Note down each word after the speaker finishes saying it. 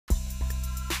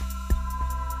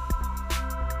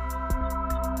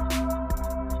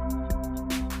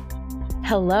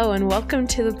Hello and welcome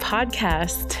to the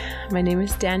podcast. My name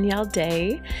is Danielle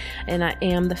Day, and I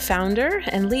am the founder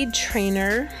and lead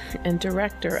trainer and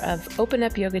director of Open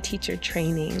Up Yoga Teacher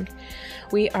Training.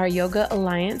 We are Yoga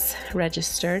Alliance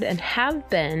registered and have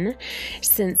been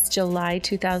since July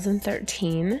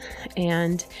 2013,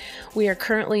 and we are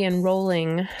currently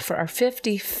enrolling for our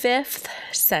 55th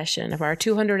session of our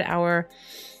 200-hour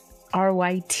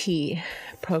RYT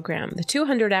program. The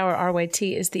 200-hour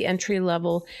RYT is the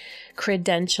entry-level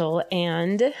credential,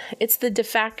 and it's the de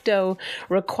facto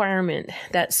requirement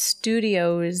that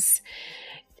studios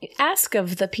ask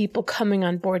of the people coming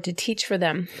on board to teach for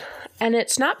them. And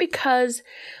it's not because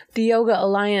the Yoga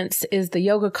Alliance is the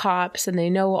yoga cops and they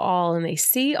know all and they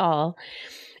see all.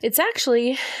 It's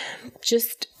actually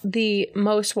just the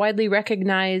most widely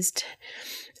recognized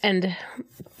and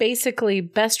basically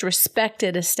best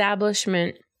respected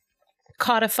establishment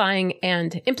codifying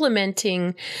and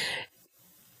implementing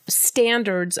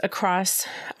standards across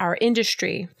our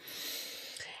industry.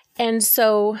 And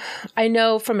so I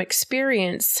know from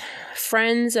experience,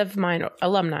 friends of mine,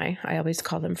 alumni, I always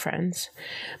call them friends,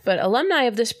 but alumni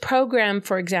of this program,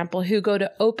 for example, who go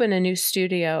to open a new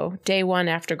studio day one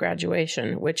after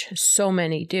graduation, which so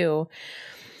many do,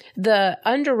 the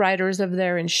underwriters of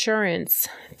their insurance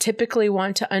typically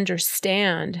want to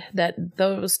understand that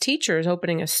those teachers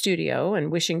opening a studio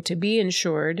and wishing to be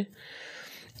insured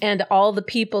and all the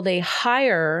people they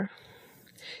hire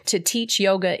to teach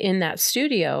yoga in that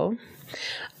studio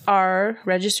are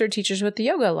registered teachers with the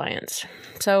Yoga Alliance.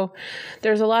 So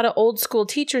there's a lot of old school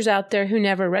teachers out there who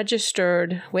never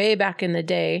registered way back in the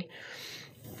day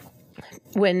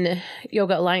when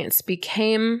Yoga Alliance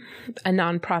became a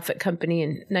nonprofit company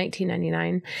in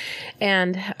 1999.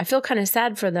 And I feel kind of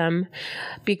sad for them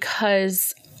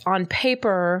because on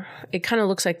paper, it kind of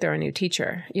looks like they're a new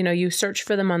teacher. You know, you search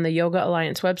for them on the Yoga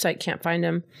Alliance website, can't find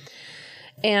them.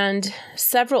 And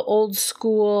several old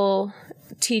school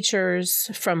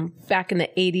teachers from back in the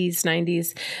 80s,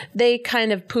 90s, they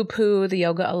kind of poo-poo the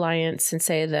Yoga Alliance and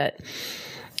say that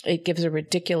it gives a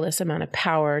ridiculous amount of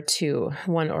power to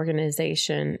one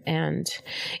organization. And,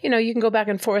 you know, you can go back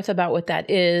and forth about what that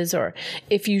is or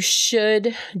if you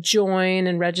should join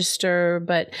and register.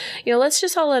 But, you know, let's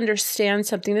just all understand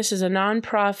something. This is a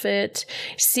nonprofit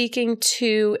seeking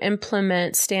to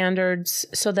implement standards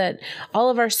so that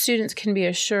all of our students can be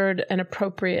assured an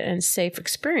appropriate and safe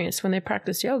experience when they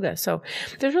practice yoga. So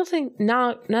there's really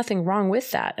nothing wrong with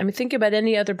that. I mean, think about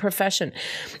any other profession.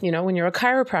 You know, when you're a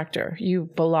chiropractor, you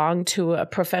belong to a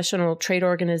professional trade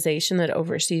organization that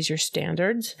oversees your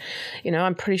standards. You know,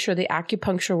 I'm pretty sure the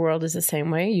acupuncture world is the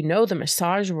same way. You know, the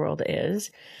massage world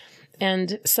is.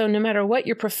 And so no matter what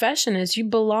your profession is, you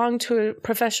belong to a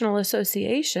professional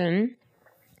association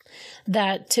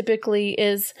that typically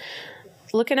is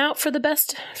looking out for the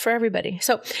best for everybody.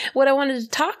 So what I wanted to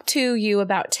talk to you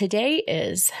about today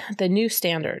is the new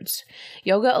standards.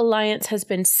 Yoga Alliance has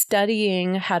been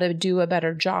studying how to do a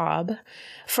better job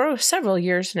for several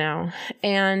years now.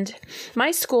 And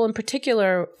my school in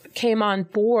particular came on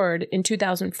board in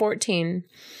 2014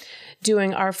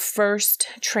 doing our first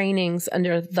trainings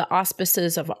under the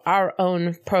auspices of our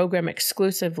own program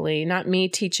exclusively, not me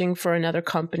teaching for another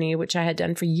company, which I had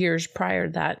done for years prior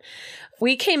to that.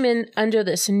 We came in under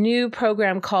this new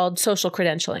program called social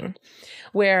credentialing,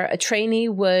 where a trainee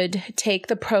would take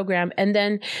the program and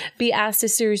then be asked a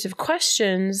series of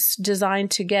questions designed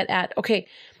to get at, okay,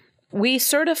 we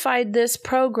certified this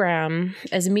program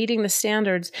as meeting the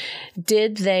standards.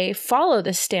 Did they follow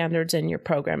the standards in your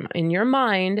program? In your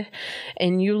mind,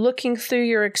 and you looking through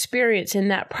your experience in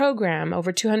that program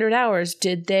over 200 hours,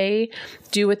 did they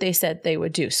do what they said they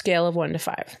would do? Scale of 1 to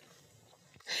 5.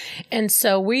 And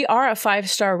so we are a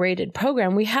 5-star rated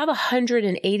program. We have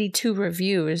 182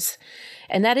 reviews,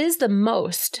 and that is the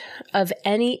most of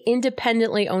any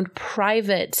independently owned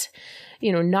private,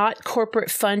 you know, not corporate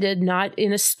funded, not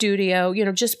in a studio, you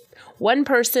know, just one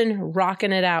person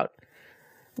rocking it out.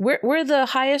 We're the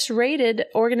highest rated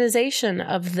organization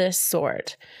of this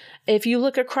sort. If you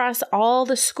look across all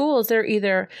the schools, they're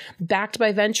either backed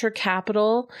by venture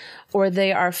capital or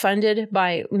they are funded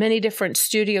by many different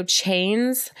studio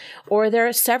chains, or there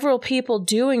are several people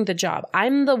doing the job.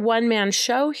 I'm the one-man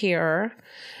show here,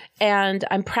 and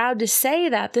I'm proud to say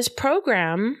that this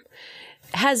program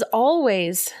has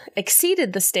always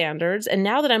exceeded the standards. And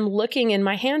now that I'm looking in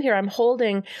my hand here, I'm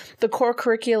holding the core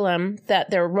curriculum that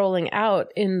they're rolling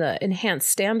out in the enhanced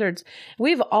standards.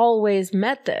 We've always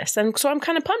met this. And so I'm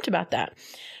kind of pumped about that.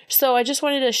 So I just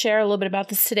wanted to share a little bit about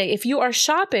this today. If you are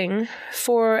shopping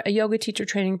for a yoga teacher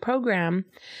training program,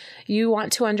 you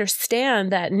want to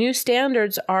understand that new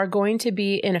standards are going to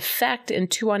be in effect in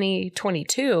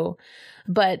 2022,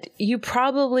 but you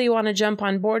probably want to jump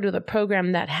on board with a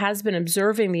program that has been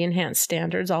observing the enhanced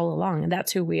standards all along, and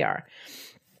that's who we are.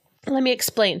 Let me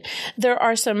explain. There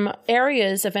are some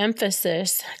areas of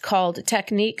emphasis called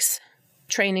techniques,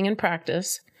 training and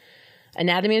practice,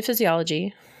 anatomy and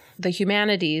physiology, the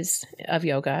humanities of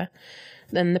yoga,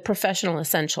 then the professional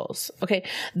essentials. Okay,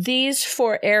 these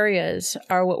 4 areas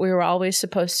are what we were always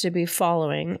supposed to be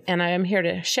following. And I am here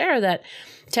to share that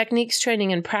techniques,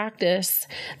 training, and practice,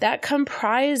 that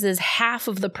comprises half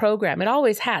of the program. It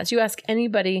always has. You ask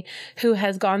anybody who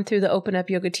has gone through the Open Up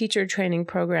Yoga Teacher Training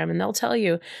Program, and they'll tell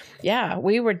you, yeah,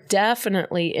 we were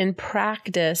definitely in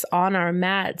practice on our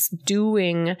mats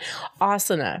doing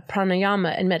asana,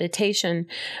 pranayama, and meditation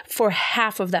for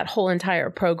half of that whole entire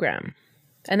program.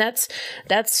 And that's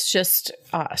just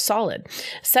solid.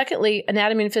 Secondly,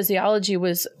 anatomy and physiology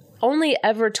was only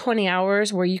ever 20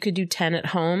 hours where you could do 10 at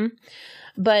home.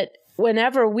 But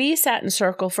whenever we sat in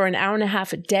circle for an hour and a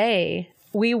half a day,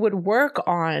 we would work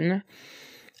on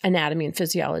anatomy and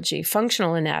physiology,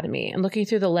 functional anatomy, and looking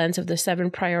through the lens of the 7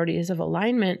 priorities of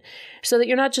alignment so that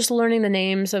you're not just learning the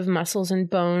names of muscles and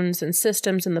bones and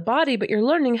systems in the body, but you're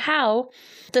learning how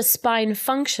the spine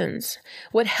functions,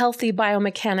 what healthy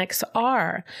biomechanics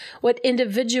are, what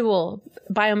individual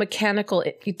biomechanical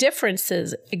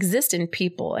differences exist in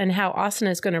people, and how asana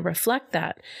is going to reflect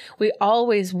that. We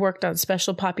always worked on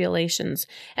special populations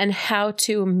and how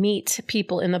to meet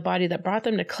people in the body that brought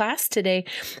them to class today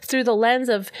through the lens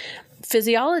of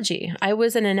physiology. I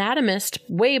was an anatomist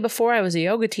way before I was a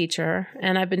yoga teacher,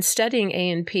 and I've been studying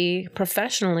A&P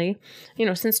professionally,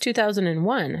 since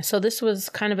 2001. So this was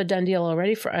kind of a done deal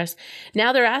already for us.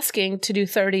 Now they're asking to do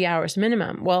 30 hours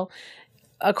minimum. Well,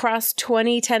 across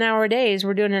 20 10-hour days,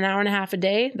 we're doing an hour and a half a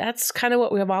day. That's kind of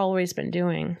what we've always been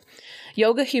doing.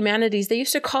 Yoga humanities, they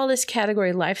used to call this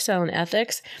category lifestyle and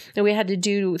ethics, and we had to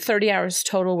do 30 hours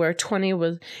total where 20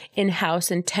 was in-house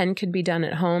and 10 could be done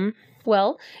at home.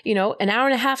 Well, an hour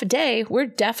and a half a day, we're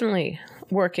definitely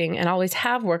working and always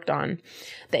have worked on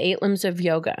the 8 limbs of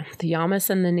yoga, the yamas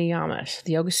and the niyamas,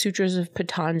 the Yoga Sutras of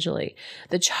Patanjali,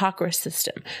 the chakra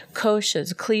system,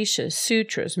 koshas, klishas,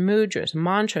 sutras, mudras,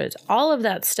 mantras, all of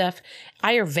that stuff,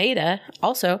 Ayurveda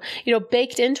also,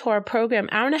 baked into our program,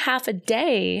 hour and a half a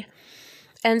day.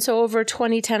 And so over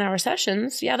 20 10-hour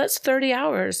sessions, that's 30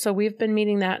 hours. So we've been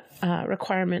meeting that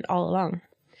requirement all along.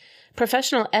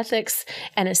 Professional ethics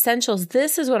and essentials,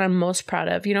 this is what I'm most proud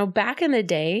of. Back in the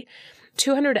day,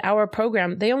 200-hour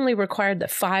program, they only required that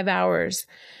 5 hours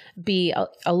be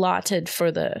allotted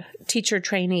for the teacher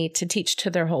trainee to teach to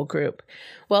their whole group.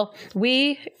 Well,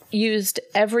 we used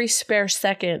every spare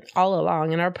second all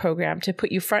along in our program to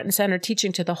put you front and center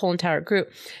teaching to the whole entire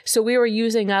group. So we were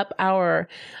using up our,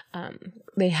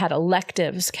 they had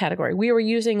electives category. We were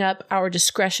using up our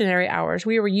discretionary hours.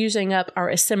 We were using up our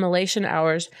assimilation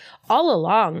hours all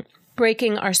along,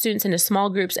 breaking our students into small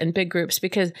groups and big groups,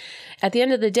 because at the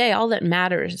end of the day, all that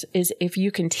matters is if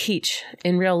you can teach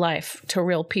in real life to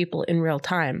real people in real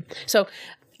time. So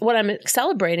what I'm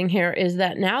celebrating here is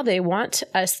that now they want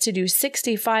us to do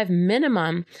 65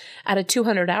 minimum out of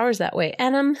 200 hours that way.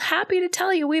 And I'm happy to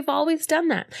tell you, we've always done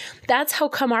that. That's how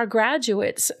come our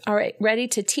graduates are ready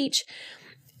to teach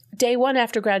day 1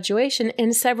 after graduation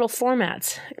in several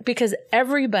formats, because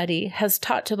everybody has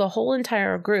taught to the whole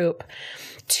entire group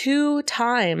 2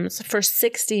 times for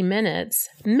 60 minutes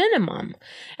minimum.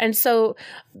 And so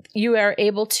you are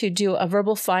able to do a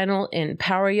verbal final in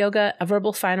power yoga, a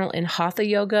verbal final in hatha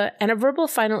yoga, and a verbal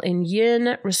final in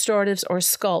yin, restoratives, or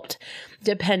sculpt,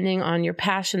 depending on your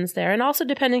passions there. And also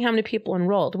depending how many people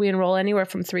enrolled. We enroll anywhere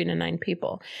from 3 to 9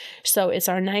 people. So it's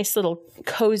our nice little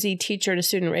cozy teacher to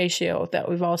student ratio that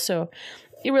we've also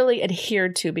really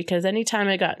adhered to, because anytime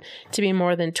I got to be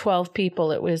more than 12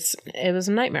 people, it was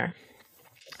a nightmare.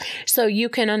 So you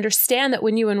can understand that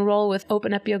when you enroll with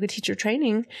Open Up Yoga Teacher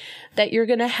Training, that you're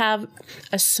going to have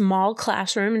a small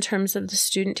classroom in terms of the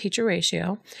student-teacher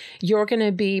ratio. You're going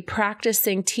to be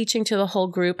practicing teaching to the whole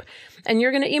group, and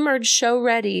you're going to emerge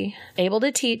show-ready, able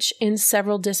to teach in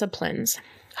several disciplines.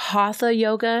 Hatha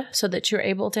yoga, so that you're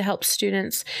able to help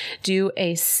students do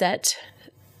a set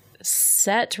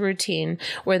routine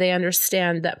where they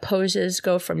understand that poses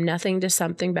go from nothing to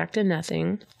something back to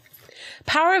nothing.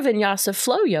 Power Vinyasa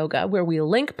flow yoga, where we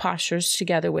link postures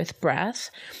together with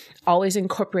breath. always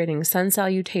incorporating sun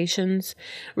salutations,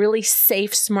 really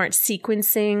safe, smart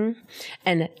sequencing,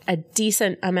 and a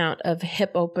decent amount of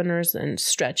hip openers and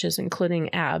stretches,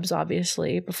 including abs,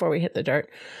 obviously, before we hit the dirt.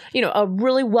 A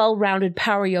really well-rounded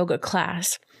power yoga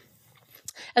class,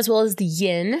 as well as the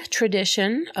yin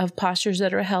tradition of postures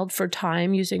that are held for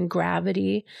time using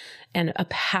gravity and a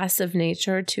passive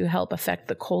nature to help affect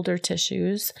the colder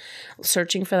tissues,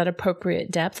 searching for that appropriate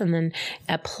depth and then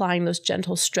applying those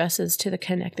gentle stresses to the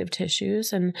connective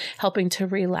tissues and helping to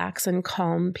relax and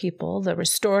calm people. The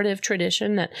restorative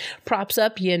tradition that props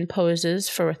up yin poses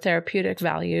for therapeutic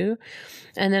value.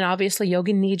 And then obviously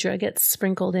Yoga Nidra gets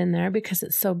sprinkled in there because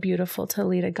it's so beautiful to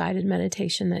lead a guided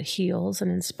meditation that heals and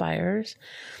inspires.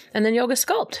 And then Yoga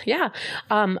Sculpt. Yeah.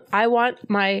 I want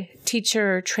my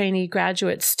teacher, trainee,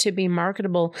 graduates to be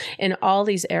marketable in all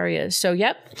these areas. So,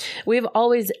 we've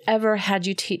always ever had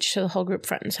you teach to the whole group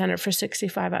front and center for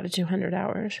 65 out of 200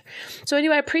 hours. So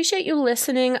anyway, I appreciate you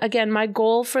listening. Again, my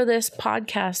goal for this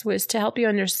podcast was to help you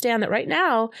understand that right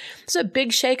now, there's a big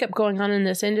shakeup going on in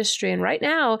this industry. And right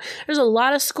now, there's a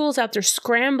lot of schools out there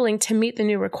scrambling to meet the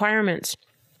new requirements.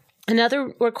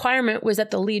 Another requirement was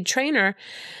that the lead trainer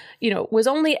was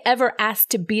only ever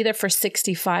asked to be there for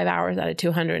 65 hours out of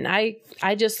 200. And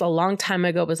I just a long time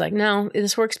ago was like, no,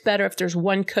 this works better if there's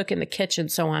one cook in the kitchen.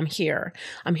 So I'm here.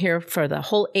 I'm here for the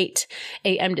whole 8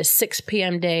 a.m. to 6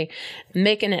 p.m. day,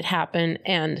 making it happen.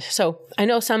 And so I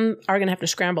know some are going to have to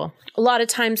scramble. A lot of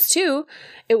times too,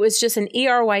 it was just an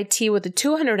ERYT with a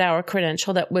 200-hour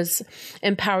credential that was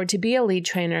empowered to be a lead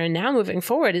trainer. And now moving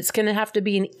forward, it's going to have to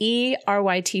be an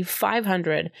ERYT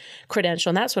 500 credential.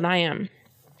 And that's what I am.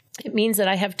 It means that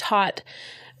I have taught,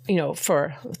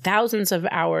 for thousands of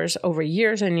hours over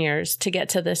years and years to get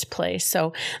to this place.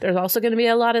 So there's also going to be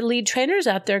a lot of lead trainers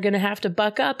out there going to have to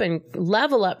buck up and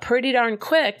level up pretty darn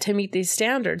quick to meet these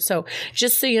standards. So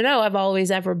just so you know, I've always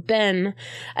ever been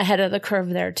ahead of the curve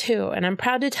there too. And I'm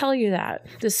proud to tell you that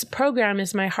this program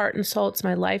is my heart and soul. It's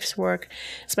my life's work.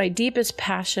 It's my deepest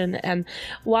passion. And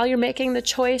while you're making the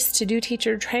choice to do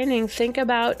teacher training, think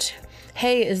about,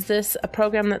 hey, is this a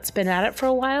program that's been at it for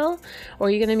a while? Or are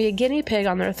you going to be a guinea pig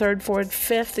on their 3rd, 4th,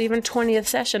 5th, even 20th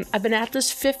session? I've been at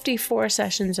this 54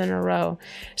 sessions in a row.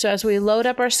 So as we load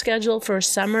up our schedule for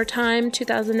summertime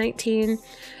 2019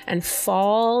 and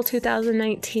fall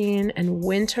 2019 and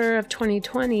winter of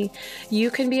 2020, you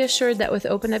can be assured that with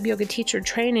Open Up Yoga Teacher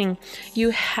Training, you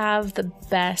have the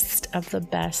best of the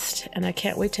best. And I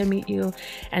can't wait to meet you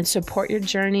and support your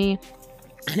journey.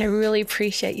 And I really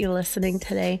appreciate you listening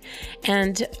today.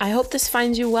 And I hope this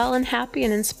finds you well and happy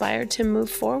and inspired to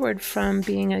move forward from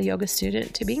being a yoga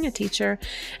student to being a teacher.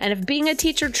 And if being a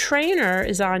teacher trainer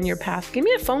is on your path, give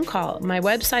me a phone call. My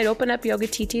website,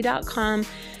 openupyogatt.com,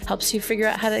 helps you figure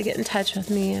out how to get in touch with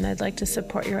me. And I'd like to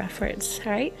support your efforts.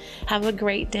 All right. Have a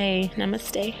great day.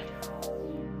 Namaste.